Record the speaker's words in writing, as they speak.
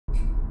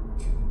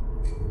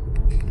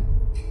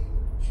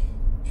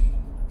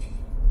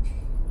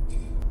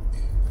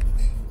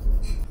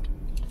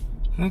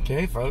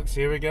Okay, folks,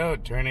 here we go.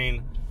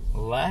 Turning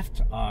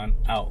left on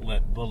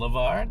Outlet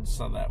Boulevard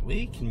so that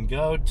we can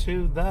go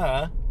to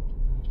the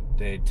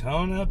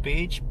Daytona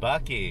Beach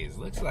Buc-ees.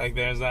 Looks like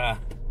there's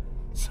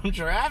some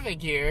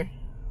traffic here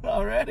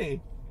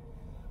already.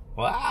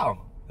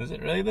 Wow, is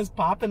it really this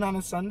popping on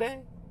a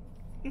Sunday?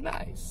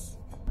 Nice.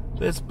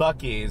 This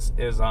Buc-ees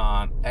is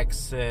on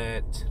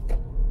exit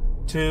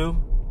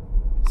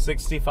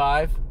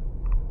 265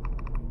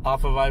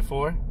 off of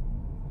I-4.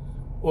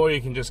 Or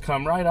you can just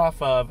come right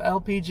off of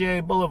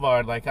LPGA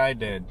Boulevard like I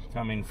did,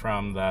 coming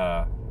from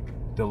the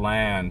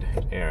DeLand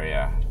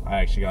area. I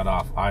actually got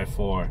off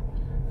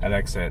I-4 at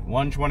exit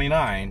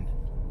 129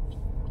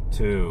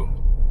 to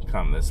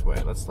come this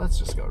way. Let's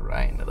just go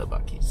right into the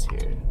Buc-ees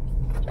here.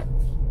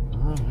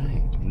 All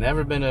right,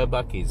 never been to a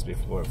Buc-ees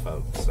before,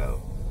 folks,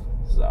 so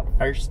this is the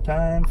first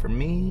time for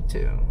me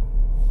too.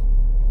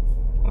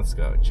 Let's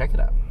go check it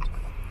out.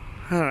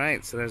 All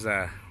right, so there's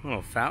a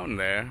little fountain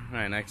there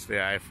right next to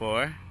the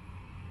I-4.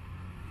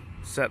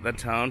 Set the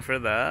tone for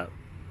the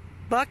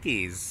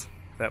Buc-ees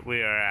that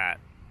we are at.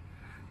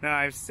 Now,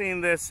 I've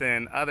seen this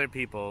in other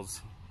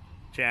people's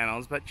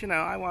channels, but you know,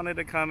 I wanted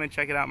to come and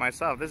check it out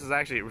myself. This is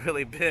actually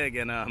really big,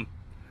 and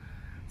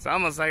it's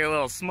almost like a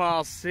little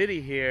small city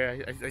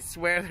here. I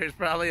swear there's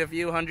probably a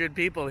few hundred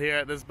people here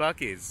at this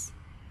Buc-ees.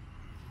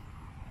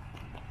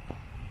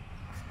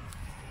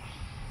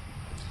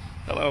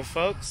 Hello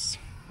folks,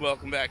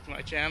 welcome back to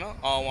my channel,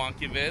 All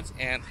Wonky Vids,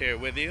 Ant here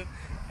with you,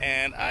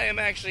 and I am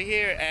actually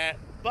here at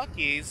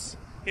Buc-ees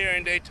here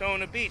in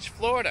Daytona Beach,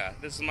 Florida.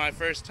 This is my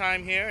first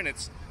time here, and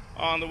it's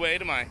on the way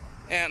to my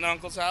aunt and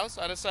uncle's house.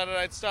 I decided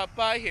I'd stop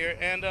by here,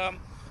 and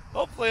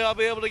hopefully I'll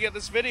be able to get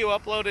this video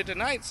uploaded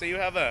tonight so you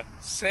have a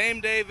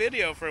same-day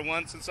video for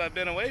once since I've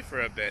been away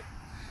for a bit.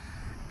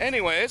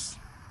 Anyways,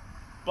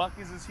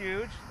 Buc-ees is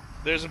huge.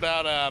 There's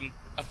about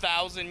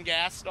 1,000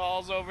 gas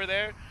stalls over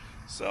there,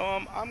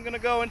 so I'm gonna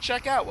go and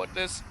check out what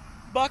this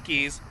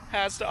Buc-ees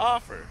has to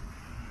offer.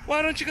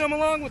 Why don't you come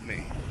along with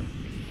me?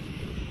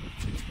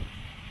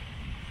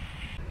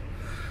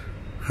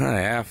 Oh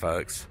yeah,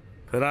 folks.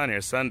 Put on your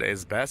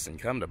Sunday's best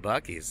and come to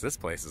Buc-ees. This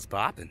place is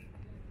popping.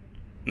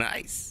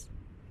 Nice.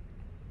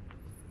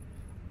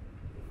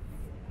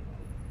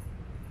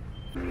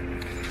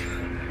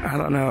 I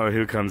don't know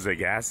who comes to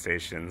gas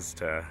stations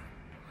to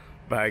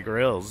buy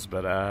grills,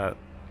 but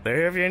they're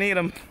here if you need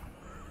them.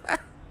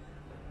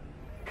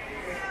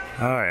 Oh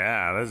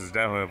yeah, this is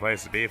definitely the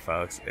place to be,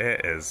 folks.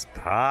 It is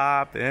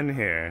poppin'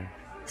 here.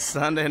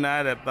 Sunday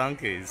night at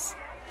Buc-ees.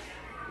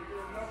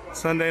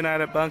 Sunday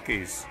night at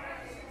Buc-ees.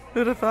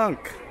 Who'd have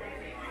thunk?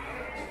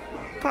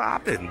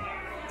 Poppin'.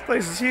 This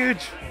place is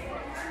huge.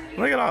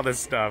 Look at all this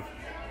stuff.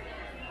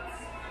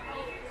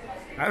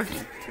 I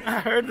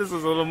heard this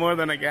was a little more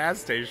than a gas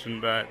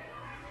station, but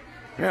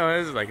you know,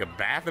 this is like a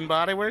Bath and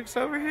Body Works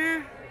over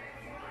here.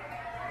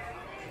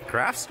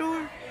 Craft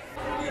store.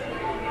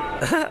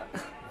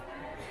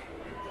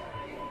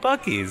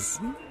 Buc-ees.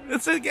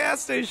 It's a gas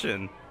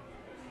station.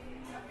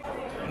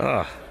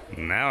 Oh.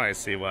 Now I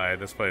see why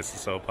this place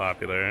is so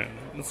popular.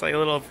 It's like a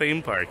little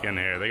theme park in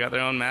here. They got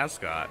their own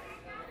mascot.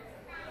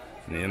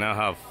 You know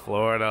how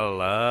Florida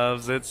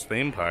loves its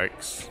theme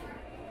parks.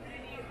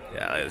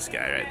 Yeah, look at this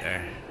guy right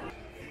there.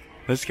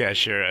 This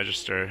cashier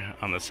register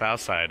on the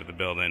south side of the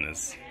building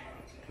is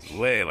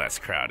way less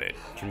crowded.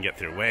 Can get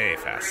through way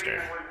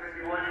faster.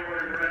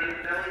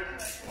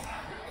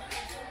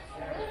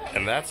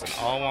 And that's an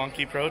all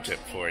wonky pro tip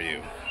for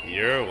you.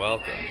 You're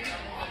welcome.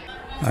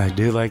 I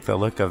do like the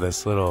look of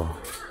this little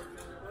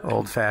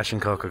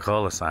old-fashioned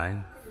Coca-Cola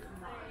sign,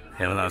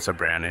 even though it's a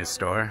brand new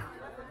store.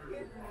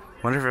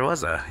 Wonder if it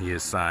was a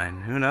used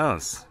sign. Who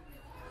knows?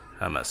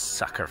 I'm a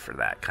sucker for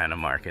that kind of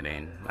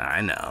marketing.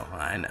 I know.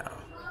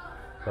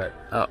 But,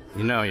 oh,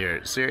 you know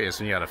you're serious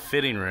when you got a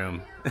fitting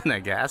room in a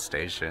gas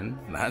station.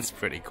 That's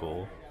pretty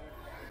cool.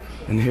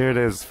 And here it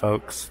is,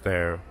 folks,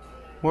 their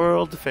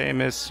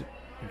world-famous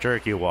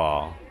jerky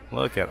wall.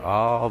 Look at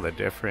all the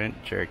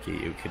different jerky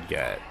you could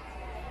get.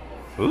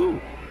 Ooh.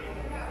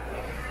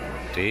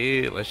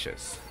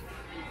 Delicious.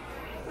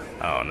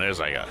 Oh, and there's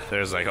like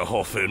a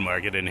whole food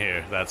market in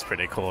here. That's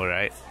pretty cool,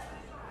 right?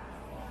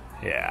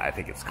 Yeah, I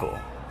think it's cool.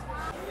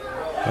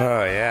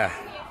 Oh yeah.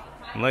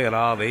 Look at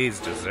all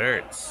these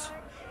desserts.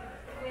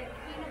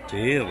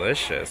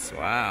 Delicious.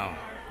 Wow.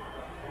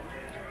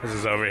 This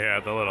is over here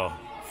at the little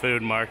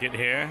food market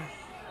here.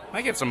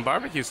 Might get some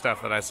barbecue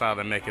stuff that I saw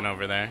them making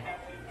over there.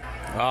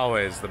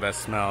 Always the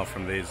best smell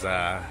from these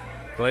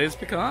glazed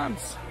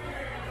pecans.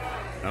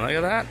 And look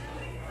at that.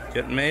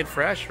 Getting made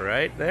fresh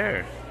right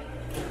there.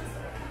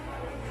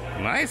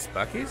 Nice,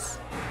 Buc-ees.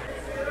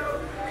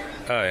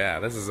 Oh yeah,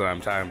 this is what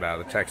I'm talking about,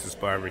 the Texas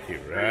barbecue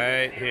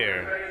right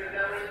here.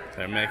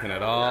 They're making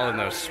it all in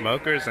those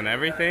smokers and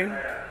everything.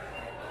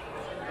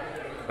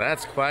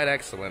 That's quite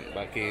excellent,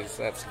 Buc-ees.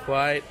 That's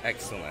quite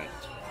excellent.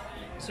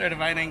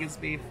 Certified Angus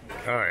beef.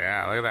 Oh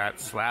yeah, look at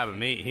that slab of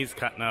meat he's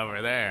cutting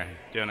over there.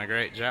 Doing a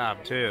great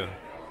job too.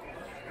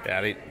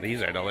 Yeah,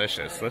 these are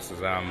delicious. This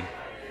is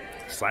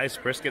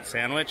sliced brisket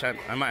sandwich. I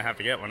might have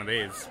to get one of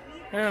these.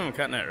 I'm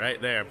cutting it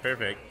right there.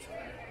 Perfect.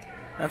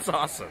 That's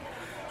awesome.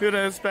 Who'd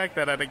expect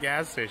that at a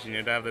gas station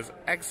you'd have this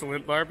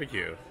excellent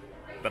barbecue?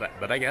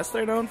 But I guess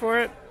they're known for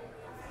it.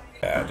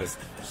 Yeah, just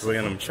look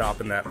at them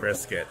chopping that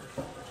brisket.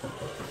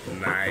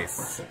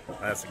 Nice.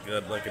 That's a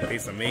good looking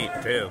piece of meat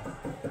too.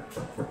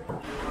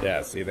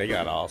 Yeah, see, they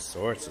got all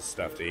sorts of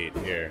stuff to eat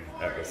here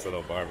at this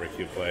little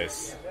barbecue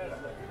place.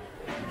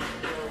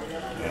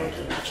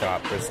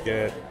 Chopped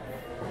brisket.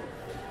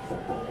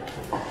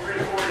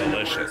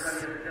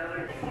 Delicious.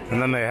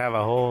 And then they have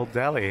a whole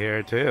deli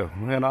here too.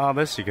 Look at all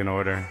this you can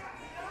order.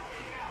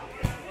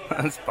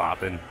 That's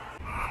popping.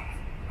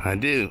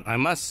 I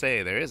must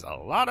say, there is a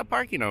lot of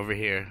parking over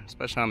here,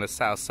 especially on the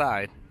south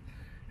side.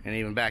 And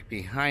even back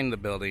behind the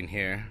building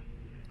here,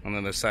 on the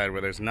other side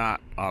where there's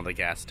not all the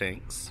gas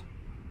tanks.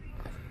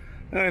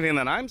 The only thing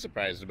that I'm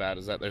surprised about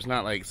is that there's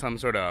not like some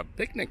sort of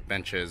picnic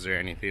benches or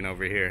anything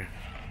over here.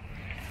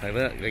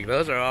 Like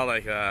those are all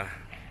like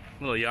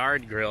little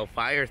yard grill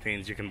fire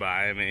things you can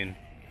buy. I mean,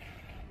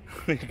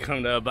 you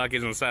come to a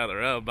Buc-ees on the side of the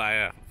road, buy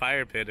a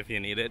fire pit if you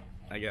need it,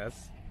 I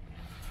guess.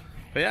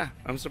 But yeah,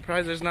 I'm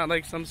surprised there's not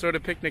like some sort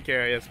of picnic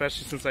area,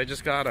 especially since I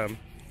just got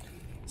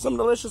some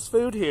delicious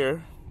food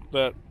here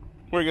that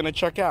we're gonna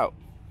check out.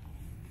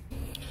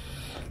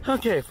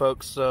 Okay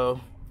folks, so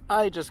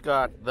I just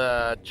got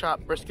the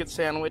chopped brisket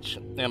sandwich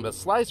and the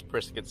sliced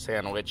brisket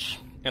sandwich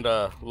and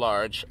a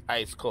large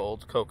ice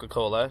cold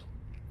Coca-Cola,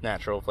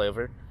 natural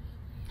flavor.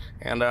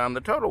 And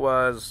the total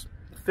was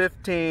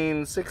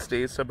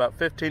 $15.60, so about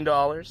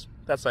 $15.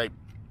 That's like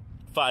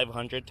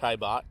 500 Thai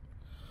baht.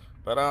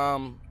 But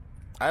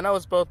I know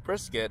it's both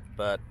brisket,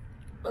 but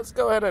let's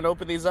go ahead and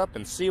open these up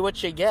and see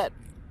what you get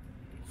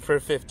for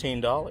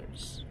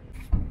 $15.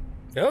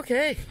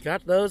 Okay,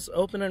 got those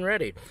open and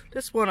ready.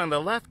 This one on the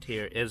left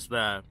here is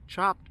the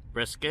chopped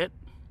brisket.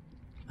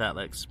 That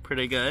looks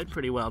pretty good,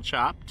 pretty well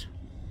chopped.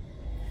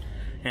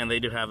 And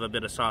they do have a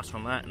bit of sauce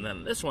on that. And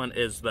then this one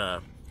is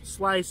the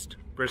sliced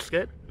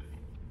brisket.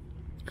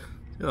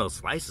 Those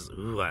slices,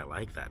 ooh, I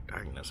like that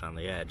darkness on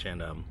the edge.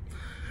 And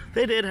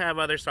they did have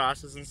other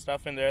sauces and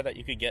stuff in there that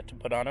you could get to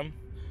put on them.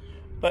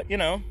 But, you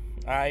know,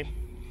 I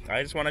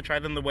just want to try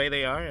them the way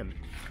they are. And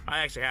I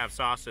actually have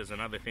sauces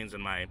and other things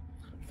in my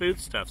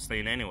foodstuffs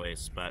thing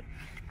anyways. But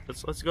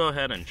let's go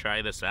ahead and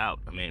try this out.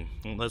 I mean,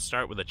 let's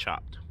start with the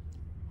chopped.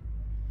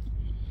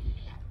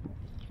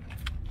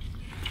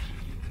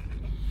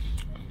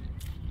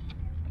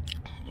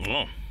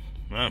 Oh,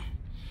 man.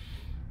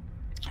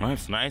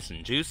 That's nice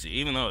and juicy.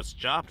 Even though it's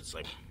chopped, it's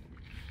like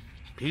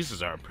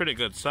pieces are a pretty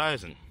good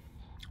size. And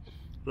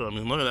I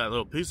mean, look at that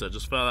little piece that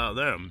just fell out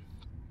there.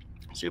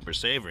 Super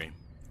savory.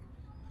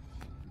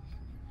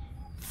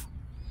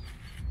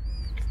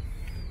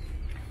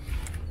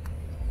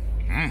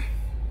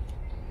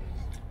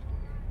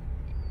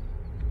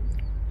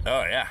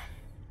 Oh yeah,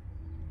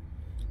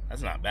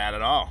 that's not bad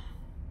at all.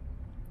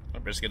 The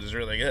brisket is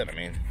really good. I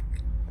mean,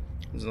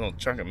 this little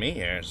chunk of meat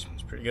here is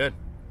pretty good.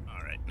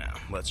 All right, now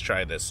let's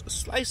try this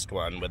sliced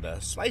one with the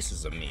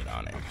slices of meat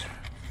on it.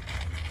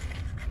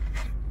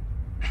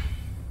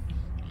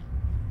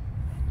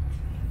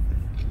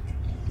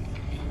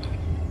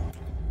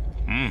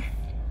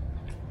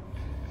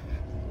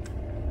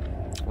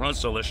 Well,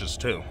 it's delicious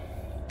too.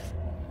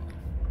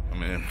 I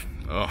mean,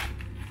 oh,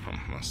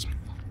 almost.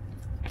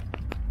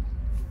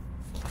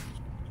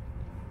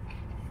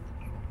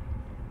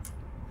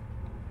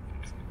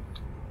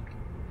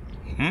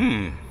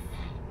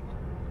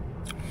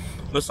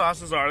 The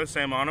sauces are the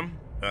same on them,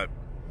 but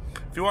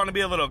if you want to be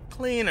a little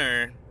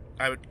cleaner,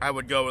 I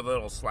would go with a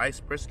little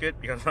sliced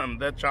brisket because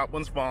that chopped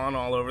one's falling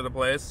all over the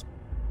place.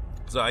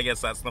 So I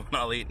guess that's the one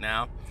I'll eat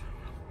now.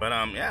 But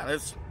yeah,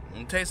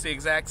 it tastes the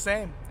exact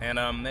same.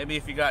 And maybe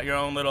if you got your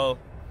own little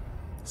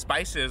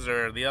spices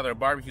or the other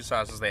barbecue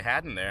sauces they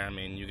had in there, I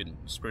mean, you could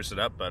spruce it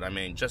up. But I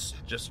mean, just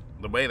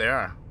the way they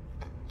are.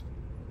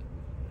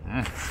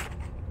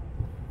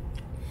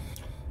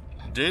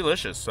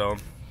 Delicious. So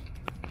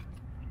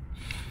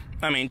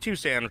I mean, 2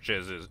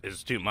 sandwiches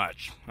is too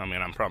much. I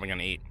mean, I'm probably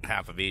gonna eat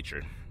half of each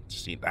or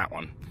just eat that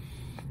one.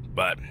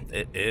 But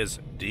it is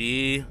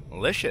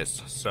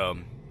delicious. So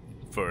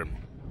for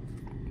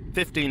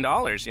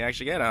 $15, you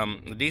actually get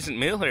a decent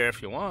meal here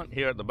if you want,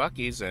 here at the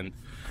Buc-ees. And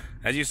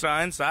as you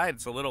saw inside,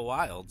 it's a little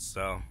wild.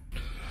 So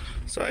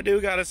I do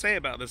gotta say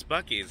about this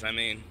Buc-ees, I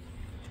mean,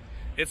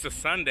 it's a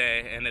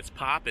Sunday and it's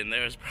popping.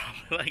 There's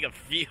probably a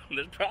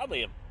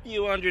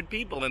few hundred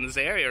people in this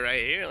area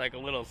right here, like a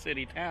little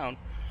city town.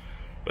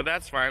 But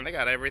that's fine. They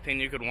got everything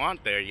you could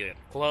want there. You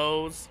got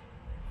clothes.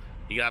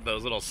 You got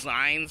those little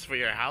signs for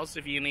your house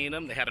if you need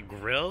them. They had a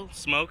grill,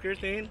 smoker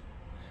thing.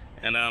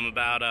 And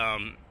about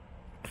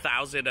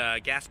 1,000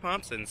 gas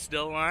pumps and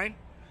still line.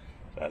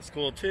 That's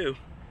cool too.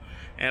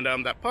 And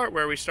that part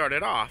where we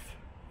started off,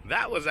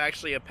 that was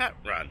actually a pet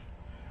run.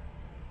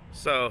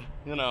 So,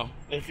 you know,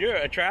 if you're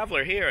a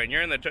traveler here and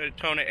you're in the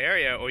Daytona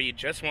area, or you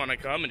just want to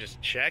come and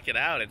just check it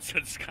out,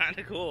 it's kind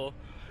of cool.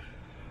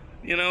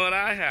 You know what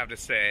I have to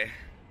say?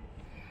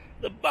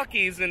 The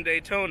Buc-ees in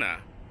Daytona,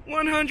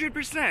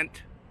 100%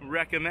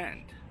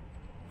 recommend.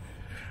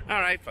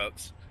 Alright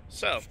folks,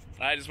 so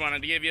I just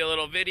wanted to give you a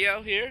little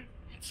video here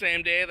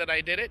same day that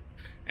I did it,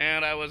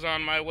 and I was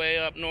on my way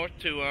up north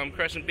to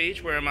Crescent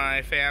Beach where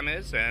my fam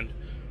is, and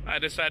I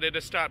decided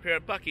to stop here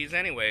at Buc-ees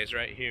anyways,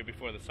 right here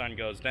before the sun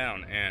goes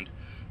down. And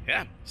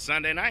yeah,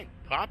 Sunday night,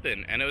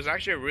 poppin', and it was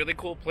actually a really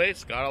cool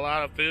place. Got a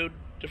lot of food,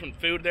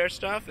 different food there,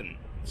 stuff, and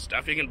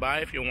stuff you can buy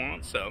if you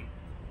want. So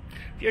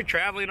if you're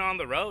traveling on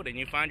the road and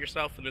you find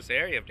yourself in this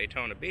area of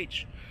Daytona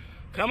Beach,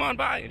 come on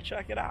by and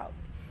check it out.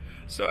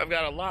 So I've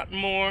got a lot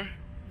more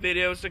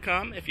videos to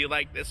come. If you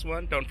like this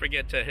one, don't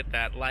forget to hit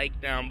that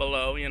like down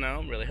below, you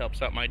know, really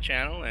helps out my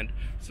channel, and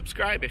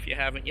subscribe if you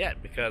haven't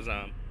yet, because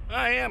I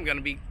am going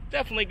to be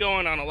definitely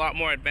going on a lot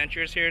more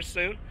adventures here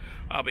soon.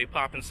 I'll be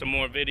popping some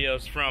more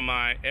videos from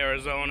my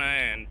Arizona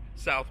and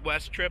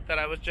Southwest trip that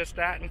I was just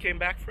at and came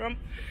back from.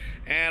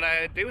 And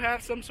I do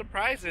have some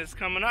surprises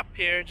coming up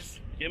here. Just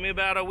give me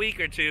about a week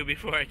or two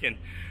before I can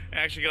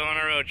actually go on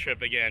a road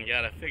trip again.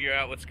 Gotta figure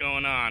out what's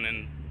going on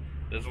in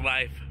this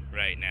life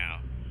right now.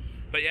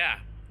 But yeah,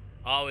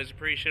 always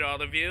appreciate all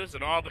the views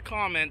and all the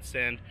comments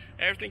and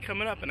everything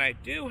coming up. And I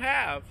do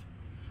have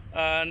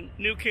a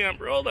new Camp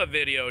Rolla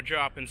video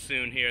dropping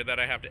soon here that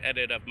I have to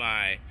edit of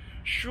my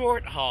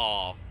short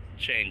haul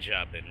change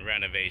up and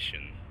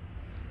renovation.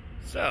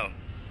 So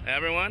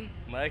everyone,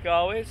 like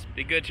always,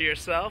 be good to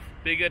yourself,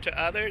 be good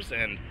to others,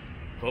 and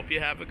hope you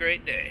have a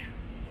great day.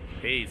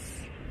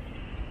 Peace.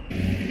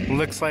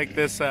 Looks like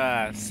this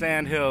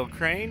Sandhill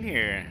crane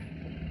here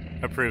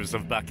approves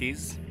of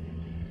Buc-ees.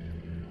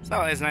 It's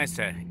always nice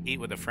to eat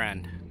with a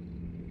friend.